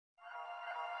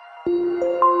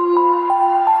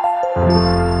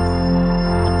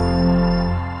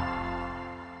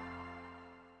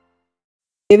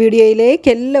ഈ വീഡിയോയിലേക്ക്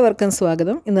എല്ലാവർക്കും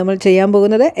സ്വാഗതം. ഇന്ന് നമ്മൾ ചെയ്യാൻ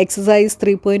പോകുന്നത് എക്സസൈസ്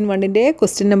 3.1ന്റെ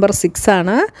ക്വസ്റ്റ്യൻ നമ്പർ 6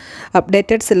 ആണ്.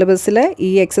 അപ്ഡേറ്റഡ് സിലബസിൽ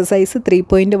ഈ എക്സസൈസ്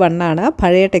 3.1 ആണ്.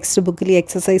 പഴയ ടെക്സ്റ്റ് ബുക്കിൽ ഈ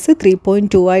എക്സസൈസ്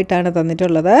 3.2 ആയിട്ടാണ്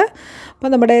തന്നിട്ടുള്ളത്.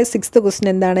 അപ്പോൾ നമ്മുടെ 6th ക്വസ്റ്റ്യൻ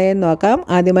എന്താണെന്ന് നോക്കാം.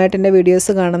 ആദ്യമായിട്ട് എൻ്റെ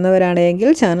വീഡിയോസ് കാണുന്നവരാണെങ്കിൽ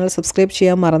ചാനൽ സബ്സ്ക്രൈബ്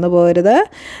ചെയ്യാൻ മറന്നു പോകരുത്.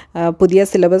 പുതിയ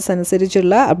സിലബസ്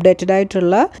അനുസരിച്ചുള്ള അപ്ഡേറ്റഡ്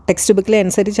ആയിട്ടുള്ള ടെക്സ്റ്റ് ബുക്കിലെ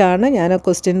അനുസരിച്ചാണ് ഞാൻ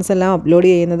ക്വസ്റ്റ്യൻസ് എല്ലാം അപ്ലോഡ്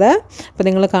ചെയ്യുന്നത്. അപ്പോൾ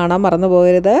നിങ്ങൾ കാണാൻ മറന്നു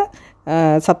പോകരുത്.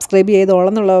 സബ്സ്ക്രൈബ്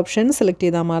ചെയ്തോളെന്നുള്ള ഓപ്ഷൻ സെലക്ട്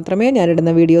ചെയ്താൽ മാത്രമേ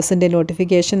ഞാനിടുന്ന വീഡിയോസിൻ്റെ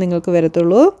നോട്ടിഫിക്കേഷൻ നിങ്ങൾക്ക്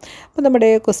വരത്തുള്ളൂ. അപ്പോൾ നമ്മുടെ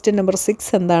ക്വസ്റ്റ്യൻ നമ്പർ 6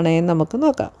 എന്താണെന്ന് നമുക്ക്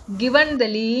നോക്കാം. Given the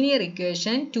linear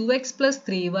equation 2x plus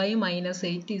 3y minus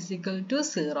 8 is equal to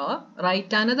 0,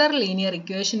 write another linear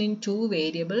equation in two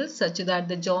variables such that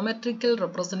the geometrical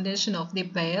representation of the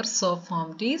pairs so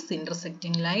formed is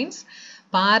intersecting lines,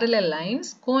 parallel lines,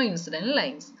 coincident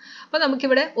lines. അപ്പോൾ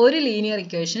നമുക്കിവിടെ ഒരു linear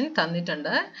equation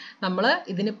തന്നിട്ടുണ്ട്. നമ്മൾ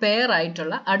ഇതിന് pair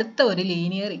ആയിട്ടുള്ള അടുത്ത ഒരു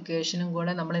linear ഇക്വേഷനും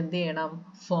കൂടെ നമ്മൾ എന്ത് ചെയ്യണം?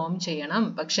 ഫോം ചെയ്യണം.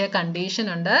 പക്ഷേ കണ്ടീഷൻ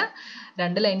ഉണ്ട്,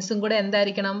 രണ്ട് ലൈൻസും കൂടെ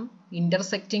എന്തായിരിക്കണം?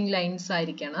 ഇന്റർസെക്റ്റിംഗ് ലൈൻസ്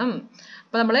ആയിരിക്കണം.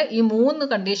 അപ്പോൾ നമ്മൾ ഈ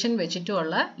 3 കണ്ടീഷൻ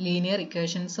വെച്ചിട്ടുള്ള ലീനിയർ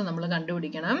ഇക്വേഷൻസ് നമ്മൾ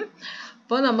കണ്ടുപിടിക്കണം.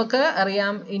 അപ്പോൾ നമുക്ക്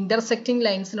അറിയാം ഇന്റർസെക്റ്റിംഗ്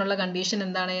ലൈൻസിനുള്ള കണ്ടീഷൻ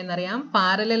എന്താണ് എന്നറിയാം,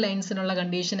 പാരലൽ ലൈൻസിനുള്ള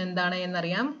കണ്ടീഷൻ എന്താണ്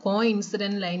എന്നറിയാം, കോ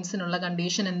ഇൻസിഡന്റ് ലൈൻസിനുള്ള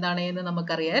കണ്ടീഷൻ എന്താണ് എന്ന്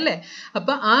നമുക്കറിയാം അല്ലേ.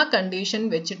 അപ്പോൾ ആ കണ്ടീഷൻ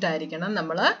വെച്ചിട്ടായിരിക്കണം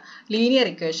നമ്മൾ ലീനിയർ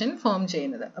ഇക്വേഷൻ ഫോം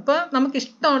ചെയ്യുന്നത്. അപ്പോൾ നമുക്ക്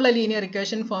ഇഷ്ടമുള്ള ലീനിയർ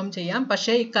ഇക്വേഷൻ ഫോം ചെയ്യാം,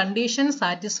 പക്ഷേ ഈ കണ്ടീഷൻ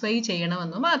സാറ്റിസ്ഫൈ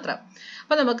ചെയ്യണമെന്ന് മാത്രം.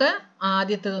 അപ്പോൾ നമുക്ക്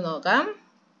ആദ്യത്തേത് നോക്കാം.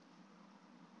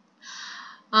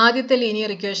 ആദ്യത്തെ ലീനിയർ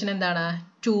ഇക്വേഷൻ എന്താണ്?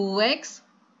 2x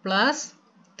plus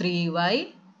 3y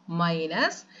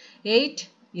minus 8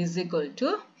 is equal to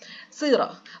 0.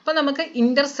 അപ്പോൾ നമുക്ക്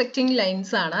ഇന്റർസെക്റ്റിംഗ്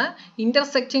ലൈൻസ് ആണ്.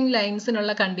 ഇന്റർസെക്റ്റിംഗ്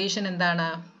ലൈൻസിനുള്ള കണ്ടീഷൻ എന്താണ്?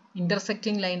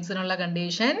 Intersecting ലൈൻസിനുള്ള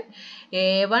condition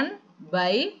a1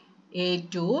 by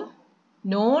a2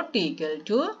 not equal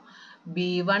to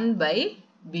b1 by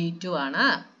b2 ആണ്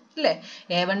അല്ലേ.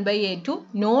 a1 by a2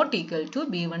 not equal to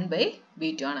b1 by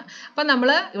b2 ആണ്. അപ്പം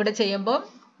നമ്മൾ ഇവിടെ ചെയ്യുമ്പോൾ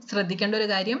ശ്രദ്ധിക്കേണ്ട ഒരു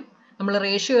കാര്യം, നമ്മൾ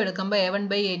റേഷ്യോ എടുക്കുമ്പോൾ a1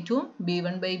 by a2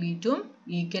 b1 by b2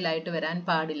 equal ആയിട്ട് വരാൻ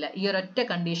പാടില്ല. ഈ ഒരൊറ്റ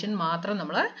കണ്ടീഷൻ മാത്രം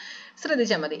നമ്മൾ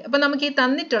ശ്രദ്ധിച്ചാൽ മതി. അപ്പം നമുക്ക് ഈ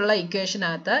തന്നിട്ടുള്ള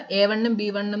ഇക്വേഷനകത്ത് a1ഉം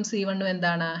b1ഉം c1ഉം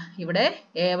എന്താണ്? ഇവിടെ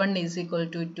a1 is equal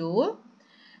to 2,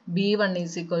 b1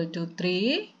 is equal to 3,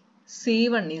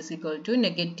 c1 is equal to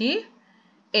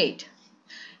 -8.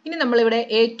 ഇനി നമ്മളിവിടെ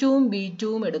a2ഉം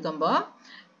b2ഉം എടുക്കുമ്പോൾ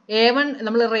a1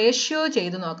 നമ്മൾ റേഷ്യോ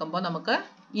ചെയ്ത് നോക്കുമ്പോൾ നമുക്ക്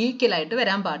ഈക്വൽ ആയിട്ട്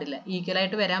വരാൻ പാടില്ല. ഈക്വൽ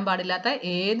ആയിട്ട് വരാൻ പാടില്ലാത്ത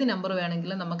ഏത് നമ്പർ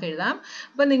വേണമെങ്കിലും നമുക്ക് എഴുതാം.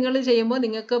 അപ്പം നിങ്ങൾ ചെയ്യുമ്പോൾ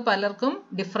നിങ്ങൾക്ക് പലർക്കും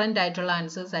ഡിഫറെൻ്റ് ആയിട്ടുള്ള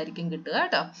ആൻസേഴ്സ് ആയിരിക്കും കിട്ടുക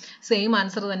കേട്ടോ. സെയിം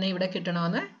ആൻസർ തന്നെ ഇവിടെ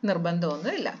കിട്ടണമെന്ന്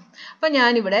നിർബന്ധമൊന്നുമില്ല. അപ്പം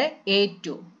ഞാനിവിടെ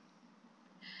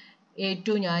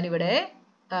a2 ഞാനിവിടെ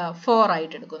 4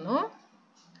 ആയിട്ട് എടുക്കുന്നു,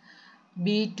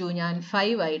 b2 ഞാൻ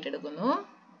 5 ആയിട്ട് എടുക്കുന്നു,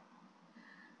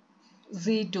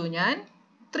 c2 ഞാൻ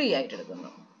 3 ആയിട്ട്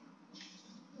എടുക്കുന്നു.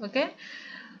 ഓക്കെ,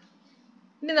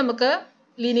 ഇനി നമുക്ക്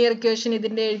ലീനിയർ ഇക്വേഷൻ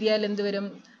ഇതിൻ്റെ എഴുതിയാൽ എന്ത് വരും?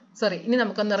 ഇനി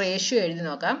നമുക്കൊന്ന് റേഷ്യോ എഴുതി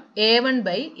നോക്കാം. a1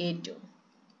 by a2,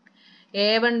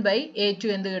 a1 by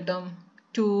a2 എന്ത് കിട്ടും?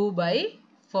 2 by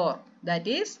 4,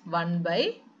 ദാറ്റ് ഈസ് 1 by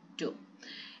 2.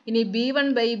 ഇനി b1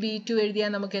 by b2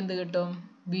 എഴുതിയാൽ നമുക്ക് എന്ത് കിട്ടും?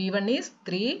 b1 is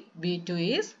 3, b2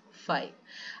 is 5.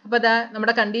 അപ്പോൾ അതാ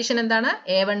നമ്മുടെ കണ്ടീഷൻ എന്താണ്?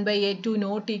 a1 by a2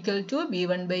 not equal to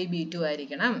b1 by b2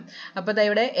 ആയിരിക്കണം. അപ്പോൾ അതാ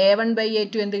ഇവിടെ a1 by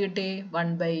a2 എന്ത് കിട്ടി? 1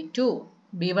 by 2.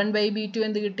 b1 by b2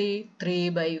 എന്ത് കിട്ടി? 3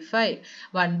 by 5.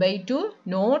 1 by 2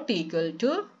 not equal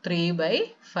to 3 by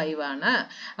 5 ആണ്.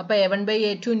 അപ്പോൾ a1 by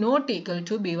a2 not equal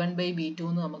to b1 by b2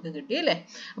 എന്ന് നമുക്ക് കിട്ടി അല്ലേ.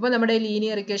 അപ്പോൾ നമ്മുടെ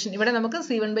ലീനിയർ ഇക്വേഷൻ ഇവിടെ നമുക്ക്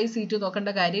c1 by c2 നോക്കേണ്ട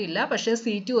കാര്യമില്ല, പക്ഷേ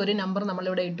c2 ഒരു നമ്പർ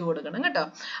നമ്മളിവിടെ ഇട്ട് കൊടുക്കണം കേട്ടോ.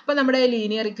 അപ്പോൾ നമ്മുടെ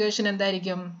ലീനിയർ ഇക്വേഷൻ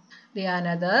എന്തായിരിക്കും? The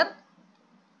another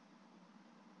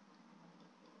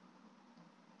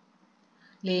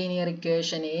linear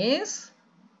equation is,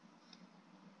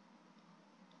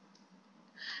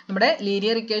 നമ്മുടെ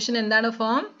ലീനിയർ ഇക്വേഷൻ എന്താണ്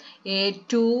form?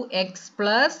 a2x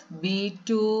plus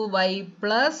b2y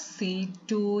plus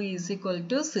c2 is equal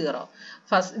to 0.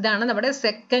 First ഇതാണ് നമ്മുടെ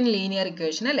സെക്കൻഡ് ലീനിയർ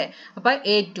ഇക്വേഷൻ അല്ലേ. അപ്പോൾ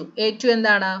a2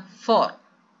 എന്താണ്?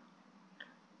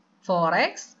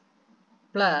 4x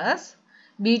പ്ലസ്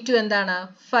b2 എന്താണ്?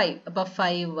 5. അപ്പോൾ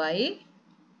 5y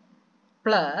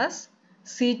പ്ലസ്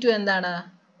c2 എന്താണ്?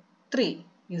 3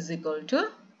 is equal to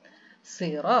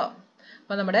 0.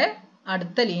 അപ്പോൾ നമ്മുടെ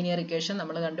അടുത്ത ലീനിയർ ഇക്വേഷൻ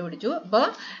നമ്മൾ കണ്ടുപിടിച്ചു. അപ്പോൾ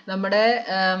നമ്മുടെ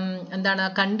എന്താണ്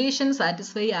കണ്ടീഷൻ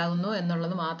സാറ്റിസ്ഫൈ ആകുന്നു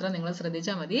എന്നുള്ളത് മാത്രം നിങ്ങൾ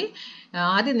ശ്രദ്ധിച്ചാൽ മതി.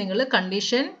 ആദ്യം നിങ്ങൾ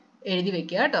കണ്ടീഷൻ എഴുതി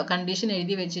വെക്കുക കേട്ടോ. കണ്ടീഷൻ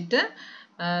എഴുതി വെച്ചിട്ട്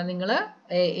നിങ്ങൾ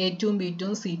a2ഉം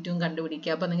b2ഉം c2ഉം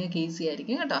കണ്ടുപിടിക്കുക. അപ്പോൾ നിങ്ങൾക്ക് ഈസി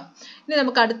ആയിരിക്കും കേട്ടോ. ഇനി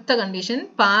നമുക്ക് അടുത്ത കണ്ടീഷൻ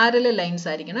പാരലൽ ലൈൻസ്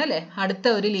ആയിരിക്കണം അല്ലേ. അടുത്ത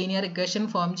ഒരു ലീനിയർ ഇക്വേഷൻ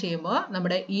ഫോം ചെയ്യുമ്പോൾ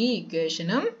നമ്മുടെ ഈ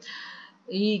ഇക്വേഷനും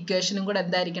ഈ ഇക്വേഷനും കൂടെ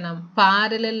എന്തായിരിക്കണം?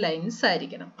 പാരലൽ ലൈൻസ്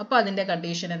ആയിരിക്കണം. അപ്പോൾ അതിന്റെ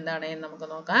കണ്ടീഷൻ എന്താണെന്ന് നമുക്ക്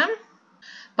നോക്കാം.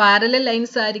 പാരലൽ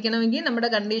ലൈൻസ് ആയിരിക്കണമെങ്കിൽ നമ്മുടെ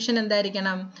കണ്ടീഷൻ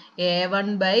എന്തായിരിക്കണം?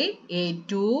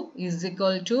 a1/a2 is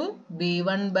equal to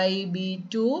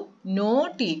b1/b2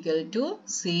 not equal to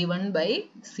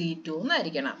c1/c2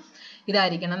 എന്നായിരിക്കണം.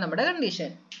 ഇതായിരിക്കണം നമ്മുടെ കണ്ടീഷൻ.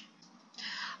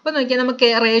 അപ്പോൾ നോക്കിയാൽ നമുക്ക്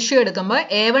റേഷ്യോ എടുക്കുമ്പോൾ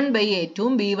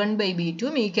a1/a2ഉം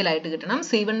b1/b2ഉം ഈക്വൽ ആയിട്ട് കിട്ടണം.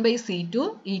 c1/c2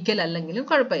 ഈക്വൽ അല്ലെങ്കിലും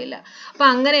കുഴപ്പമില്ല. അപ്പോൾ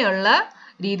അങ്ങനെയുള്ള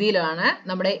രീതിയിലാണ്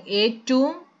നമ്മുടെ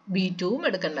a2ഉം b2ഉം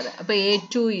എടുക്കേണ്ടത്. അപ്പോൾ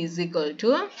a2 is equal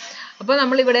to, അപ്പോൾ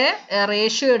നമ്മളിവിടെ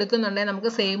റേഷ്യോ എടുക്കുന്നുണ്ടെങ്കിൽ നമുക്ക്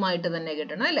സെയിം ആയിട്ട് തന്നെ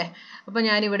കിട്ടണം അല്ലേ? അപ്പോൾ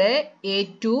ഞാനിവിടെ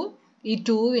a2, ഈ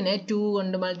 2വിനെ 2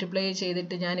 കൊണ്ട് മൾട്ടിപ്ലൈ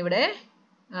ചെയ്തിട്ട് ഞാനിവിടെ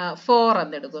 4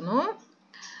 എന്നെടുക്കുന്നു.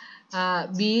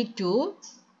 b2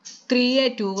 3യെ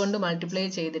 2 കൊണ്ട് മൾട്ടിപ്ലൈ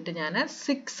ചെയ്തിട്ട് ഞാൻ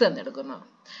 6 എന്നെടുക്കുന്നു.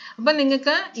 അപ്പം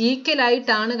നിങ്ങൾക്ക് ഈക്വൽ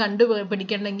ആയിട്ടാണ്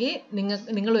കണ്ടുപിടിക്കേണ്ടെങ്കിൽ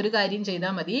നിങ്ങൾ ഒരു കാര്യം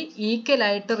ചെയ്താൽ മതി. ഈക്വൽ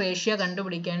ആയിട്ട് റേഷ്യോ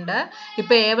കണ്ടുപിടിക്കേണ്ട,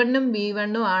 ഇപ്പോൾ a1ഉം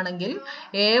b1ഉം ആണെങ്കിൽ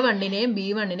a1നെയും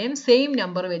b1നെയും സെയിം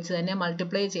നമ്പർ വെച്ച് തന്നെ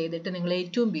മൾട്ടിപ്ലൈ ചെയ്തിട്ട് നിങ്ങൾ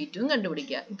a2ഉം b2ഉം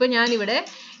കണ്ടുപിടിക്കുക. ഇപ്പോൾ ഞാനിവിടെ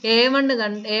a1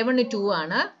 2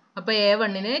 ആണ്. അപ്പോൾ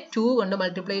a1നെ 2 കൊണ്ട്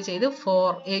മൾട്ടിപ്ലൈ ചെയ്ത്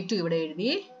 4, a2 ഇവിടെ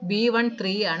എഴുതി. b1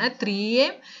 3 ആണ്, 3യെ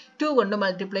 2 കൊണ്ട്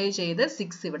മൾട്ടിപ്ലൈ ചെയ്ത്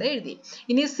 6 ഇവിടെ എഴുതി.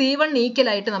 ഇനി c1 ഈക്വൽ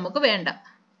ആയിട്ട് നമുക്ക് വേണ്ട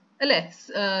അല്ലേ?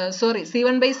 സോറി,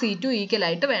 c1/c2 ഈക്വൽ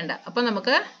ആയിട്ട് വേണ്ട. അപ്പം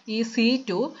നമുക്ക് ഈ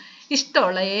c2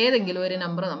 ഇഷ്ടമുള്ള ഏതെങ്കിലും ഒരു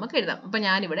നമ്പർ നമുക്ക് എഴുതാം. അപ്പം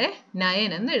ഞാനിവിടെ 9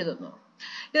 എന്ന് എഴുതുന്നു.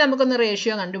 ഇത് നമുക്കൊന്ന്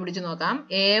റേഷ്യോ കണ്ടുപിടിച്ച് നോക്കാം.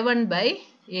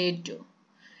 a1/a2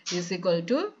 is equal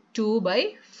to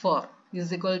 2/4 is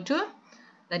equal to,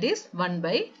 that is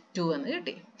 1/2 എന്ന്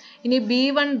കിട്ടി. ഇനി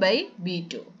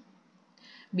b1/b2,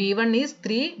 b1 is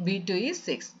 3, b2 is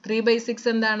 6. 3/6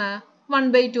 എന്താണ്?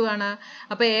 1/2 ആണ്.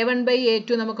 അപ്പോൾ a1/a2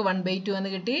 നമുക്ക് 1/2 എന്ന്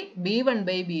കിട്ടി.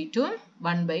 b1/b2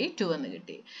 1/2 എന്ന്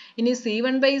കിട്ടി. ഇനി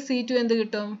c1/c2 എന്ത്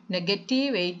കിട്ടും?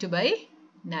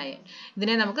 -8/9.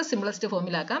 ഇതിനെ നമുക്ക് സിംപ്ലസ്റ്റ്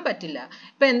ഫോമിലാക്കാൻ പറ്റില്ല.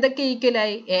 ഇപ്പം എന്തൊക്കെ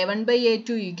ഈക്വലായി?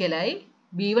 a1/a2 ഈക്വലായി,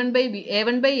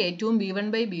 a1/a2ഉം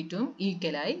b1/b2ഉം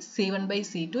ഈക്വലായി,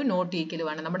 c1/c2 not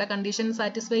ഈക്വലുമാണ്. നമ്മുടെ കണ്ടീഷൻ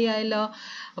സാറ്റിസ്ഫൈ ആയല്ലോ.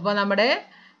 അപ്പോൾ നമ്മുടെ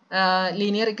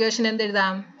linear equation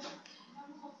എന്തെഴുതാം?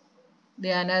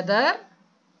 The another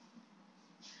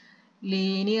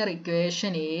linear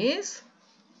equation is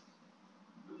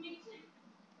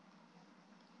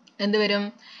എന്ത് വരും?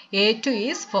 a2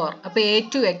 is 4. അപ്പോൾ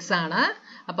a2x ആണ്.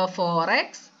 അപ്പോൾ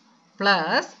 4x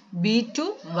plus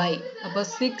b2y, അപ്പോൾ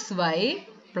 6y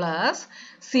plus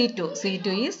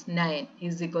c2 is 9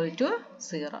 is equal to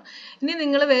 0. ഇനി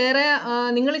നിങ്ങൾ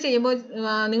ചെയ്യുമ്പോൾ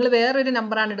നിങ്ങൾ വേറൊരു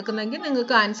നമ്പറാണ് എടുക്കുന്നതെങ്കിൽ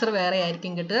നിങ്ങൾക്ക് ആൻസർ വേറെ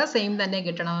ആയിരിക്കും കിട്ടുക. സെയിം തന്നെ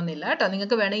കിട്ടണമെന്നില്ല കേട്ടോ.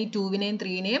 നിങ്ങൾക്ക് വേണമെങ്കിൽ ഈ 2വിനെയും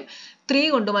 3നെയും 3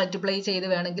 കൊണ്ട് മൾട്ടിപ്ലൈ ചെയ്ത്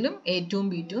വേണമെങ്കിലും a2ഉം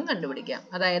b2ഉം കണ്ടുപിടിക്കാം.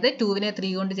 അതായത് 2വിനെ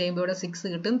 3 കൊണ്ട് ചെയ്യുമ്പോൾ ഇവിടെ 6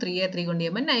 കിട്ടും, 3യെ 3 കൊണ്ട്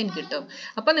ചെയ്യുമ്പോൾ 9 കിട്ടും.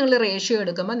 അപ്പോൾ നിങ്ങൾ റേഷ്യോ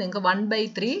എടുക്കുമ്പോൾ നിങ്ങൾക്ക്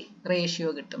 1/3 റേഷ്യോ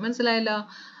കിട്ടും. മനസ്സിലായല്ലോ?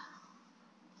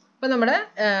 അപ്പോൾ നമ്മുടെ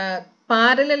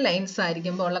പാരലൽ ലൈൻസ്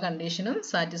ആയിരിക്കുമ്പോൾ ഉള്ള കണ്ടീഷനും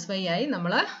സാറ്റിസ്ഫൈ ആയി.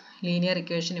 നമ്മൾ ലീനിയർ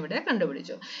ഇക്വേഷൻ ഇവിടെ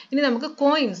കണ്ടുപിടിച്ചു. ഇനി നമുക്ക്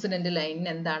കോഇൻസിഡന്റ് ലൈൻ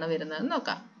എന്താണ് വരുന്നതെന്ന്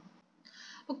നോക്കാം.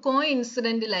 അപ്പോൾ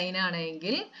കോഇൻസിഡന്റ് ലൈൻ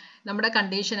ആണെങ്കിൽ നമ്മുടെ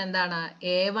കണ്ടീഷൻ എന്താണ്?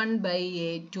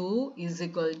 a1/a2 is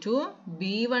equal to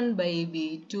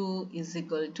b1/b2 is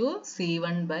equal to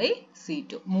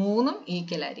c1/c2. മൂന്നും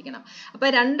ഈക്വൽ ആയിരിക്കണം. അപ്പോൾ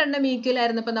രണ്ടെണ്ണം ഈക്വൽ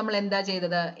ആയിരുന്നപ്പോൾ നമ്മൾ എന്താ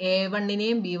ചെയ്തത്?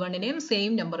 a1നെയും b1നെയും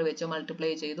സെയിം നമ്പർ വെച്ച്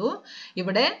മൾട്ടിപ്ലൈ ചെയ്തു.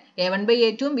 ഇവിടെ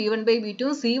a1/a2ഉം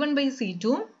b1/b2ഉം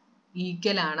c1/c2ഉം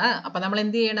ഈക്വൽ ആണ്. അപ്പോൾ നമ്മൾ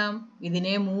എന്ത് ചെയ്യണം?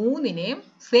 ഇതിനെ മൂന്നിനെയും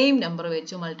സെയിം നമ്പർ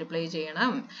വെച്ച് മൾട്ടിപ്ലൈ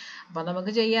ചെയ്യണം. അപ്പോൾ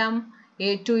നമുക്ക് ചെയ്യാം.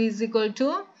 a2 is equal to,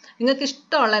 നിങ്ങൾക്ക്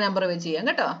ഇഷ്ടമുള്ള നമ്പർ വെച്ച് ചെയ്യാം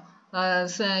കേട്ടോ.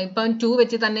 ഇപ്പം 2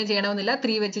 വെച്ച് തന്നെ ചെയ്യണമെന്നില്ല.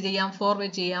 3 വെച്ച് ചെയ്യാം, 4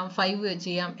 വെച്ച് ചെയ്യാം, 5 വെച്ച്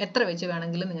ചെയ്യാം, എത്ര വെച്ച്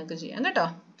വേണമെങ്കിലും നിങ്ങൾക്ക് ചെയ്യാം കേട്ടോ.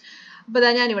 അപ്പോൾ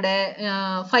ഇതാ ഞാനിവിടെ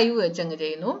 5 വെച്ച് അങ്ങ്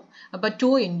ചെയ്യുന്നു. അപ്പോൾ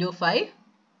 2 × 5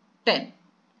 10.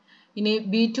 ഇനി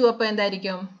b2 അപ്പോൾ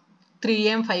എന്തായിരിക്കും?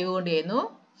 3യും 5 കൊണ്ട് ചെയ്യുന്നു,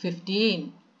 15.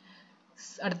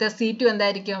 അടുത്ത c2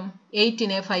 എന്തായിരിക്കും?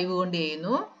 8നെ 5 കൊണ്ട്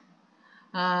ചെയ്യുന്നു.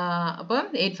 അപ്പം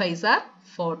 8 5s are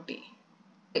 40.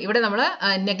 ഇവിടെ നമ്മൾ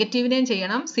നെഗറ്റീവിനെയും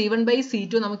ചെയ്യണം.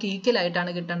 c1/c2 നമുക്ക് ഈക്വൽ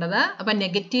ആയിട്ടാണ് കിട്ടേണ്ടത്. അപ്പം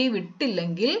നെഗറ്റീവ്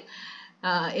ഇട്ടില്ലെങ്കിൽ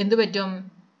എന്ത് പറ്റും?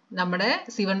 നമ്മുടെ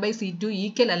c1/c2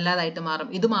 ഈക്വൽ അല്ലാതായിട്ട് മാറും.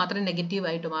 ഇത് മാത്രം നെഗറ്റീവ്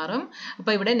ആയിട്ട് മാറും.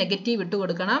 അപ്പോൾ ഇവിടെ നെഗറ്റീവ് ഇട്ട്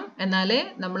കൊടുക്കണം. എന്നാലേ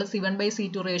നമ്മൾ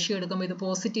c1/c2 റേഷ്യോ എടുക്കുമ്പോൾ ഇത്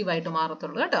പോസിറ്റീവ് ആയിട്ട്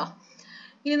മാറത്തുള്ളൂ കേട്ടോ.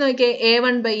 ഇനി നോക്കിയേ,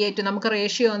 a1/a2 നമുക്ക്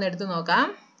റേഷ്യോ ഒന്ന് എടുത്ത് നോക്കാം.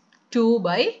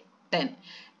 2/10.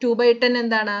 2/10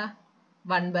 എന്താണ്?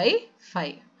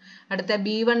 1/5. അടുത്ത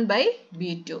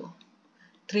b1/b2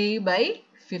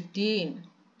 3/15.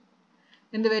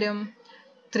 എന്ത് വരും?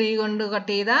 3 കൊണ്ട്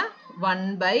കട്ട് ചെയ്ത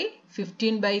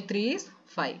 1/15/3 is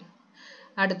 5.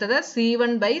 അടുത്തത്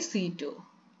c1/c2.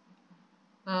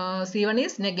 c1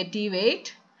 is -8,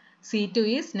 c2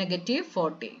 is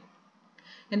 -40.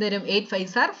 എന്തായാലും 8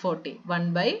 5s are 40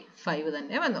 1/5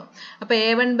 തന്നെ വന്നു. അപ്പോൾ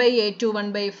A1/A2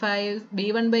 1/5,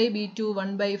 B1/B2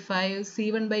 1/5,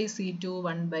 C1/C2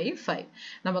 1/5.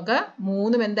 നമുക്ക്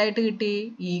മൂന്നും എന്തായിട്ട് കിട്ടി?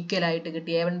 ഈക്വൽ ആയിട്ട്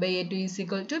കിട്ടി. A1/A2 is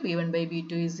equal to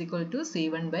B1/B2 is equal to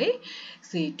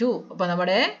C1/C2. അപ്പോൾ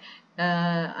നമ്മുടെ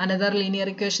another linear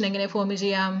equation എങ്ങനെ ഫോം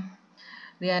ചെയ്യാം?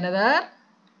 The another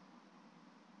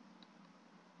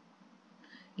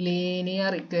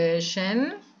linear equation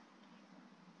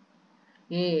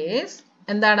is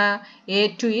എന്താണ്?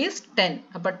 A2 is 10.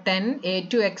 അപ്പോൾ 10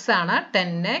 A2x ആണ്.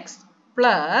 10x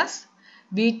plus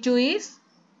B2 is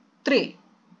 3.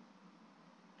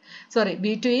 Sorry,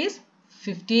 B2 is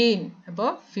 15. അപ്പോൾ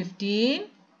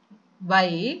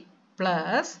 15y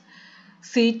plus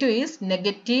C2 is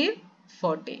negative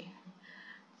 40.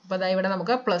 അപ്പോൾ അതാ ഇവിടെ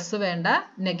നമുക്ക് പ്ലസ് വേണ്ട,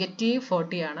 നെഗറ്റീവ്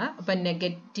 40 ആണ്. അപ്പം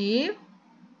നെഗറ്റീവ്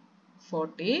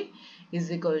 40 is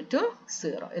equal to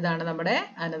 0. ഇതാണ് നമ്മുടെ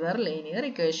another linear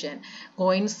equation.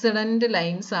 Coincident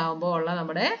lines ആവുമ്പോൾ ഉള്ള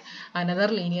നമ്മുടെ another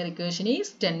linear equation is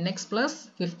 10x plus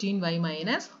 15y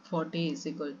minus 40 is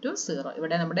equal to 0.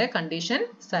 ഇവിടെ നമ്മുടെ കണ്ടീഷൻ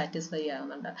സാറ്റിസ്ഫൈ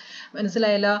ആവുന്നുണ്ട്.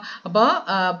 മനസ്സിലായല്ലോ? അപ്പോൾ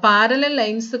പാരലൽ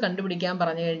ലൈൻസ് കണ്ടുപിടിക്കാൻ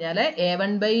പറഞ്ഞു കഴിഞ്ഞാൽ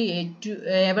A1/A2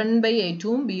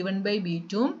 ഉം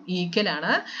B1/B2 ഉം ഈക്വൽ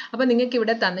ആണ്. അപ്പോൾ നിങ്ങൾക്ക്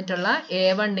ഇവിടെ തന്നിട്ടുള്ള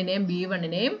A1നെയും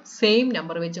B1നെയും സെയിം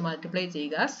നമ്പർ വെച്ച് മൾട്ടിപ്ലൈ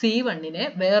ചെയ്യുക, C1നെ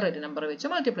വേറൊരു നമ്പർ വെച്ച്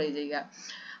മൾട്ടിപ്ലൈ ചെയ്യുക.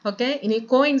 ഓക്കെ, ഇനി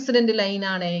കോഇൻസിഡന്റ് ലൈൻ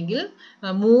ആണെങ്കിൽ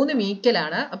മൂന്നും ഈക്വൽ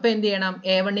ആണ്. അപ്പോൾ എന്ത് ചെയ്യണം?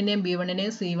 A1നെയും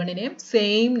B1നെയും C1നെയും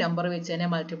സെയിം നമ്പർ വെച്ച് തന്നെ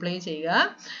മൾട്ടിപ്ലൈ ചെയ്യുക.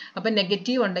 അപ്പം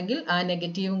നെഗറ്റീവ് ഉണ്ടെങ്കിൽ ആ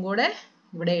നെഗറ്റീവും കൂടെ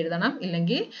ഇവിടെ എഴുതണം.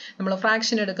 ഇല്ലെങ്കിൽ നമ്മൾ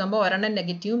ഫ്രാക്ഷൻ എടുക്കുമ്പോൾ ഒരെണ്ണം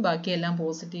നെഗറ്റീവും ബാക്കിയെല്ലാം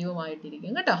പോസിറ്റീവും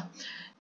ആയിട്ടിരിക്കും കേട്ടോ.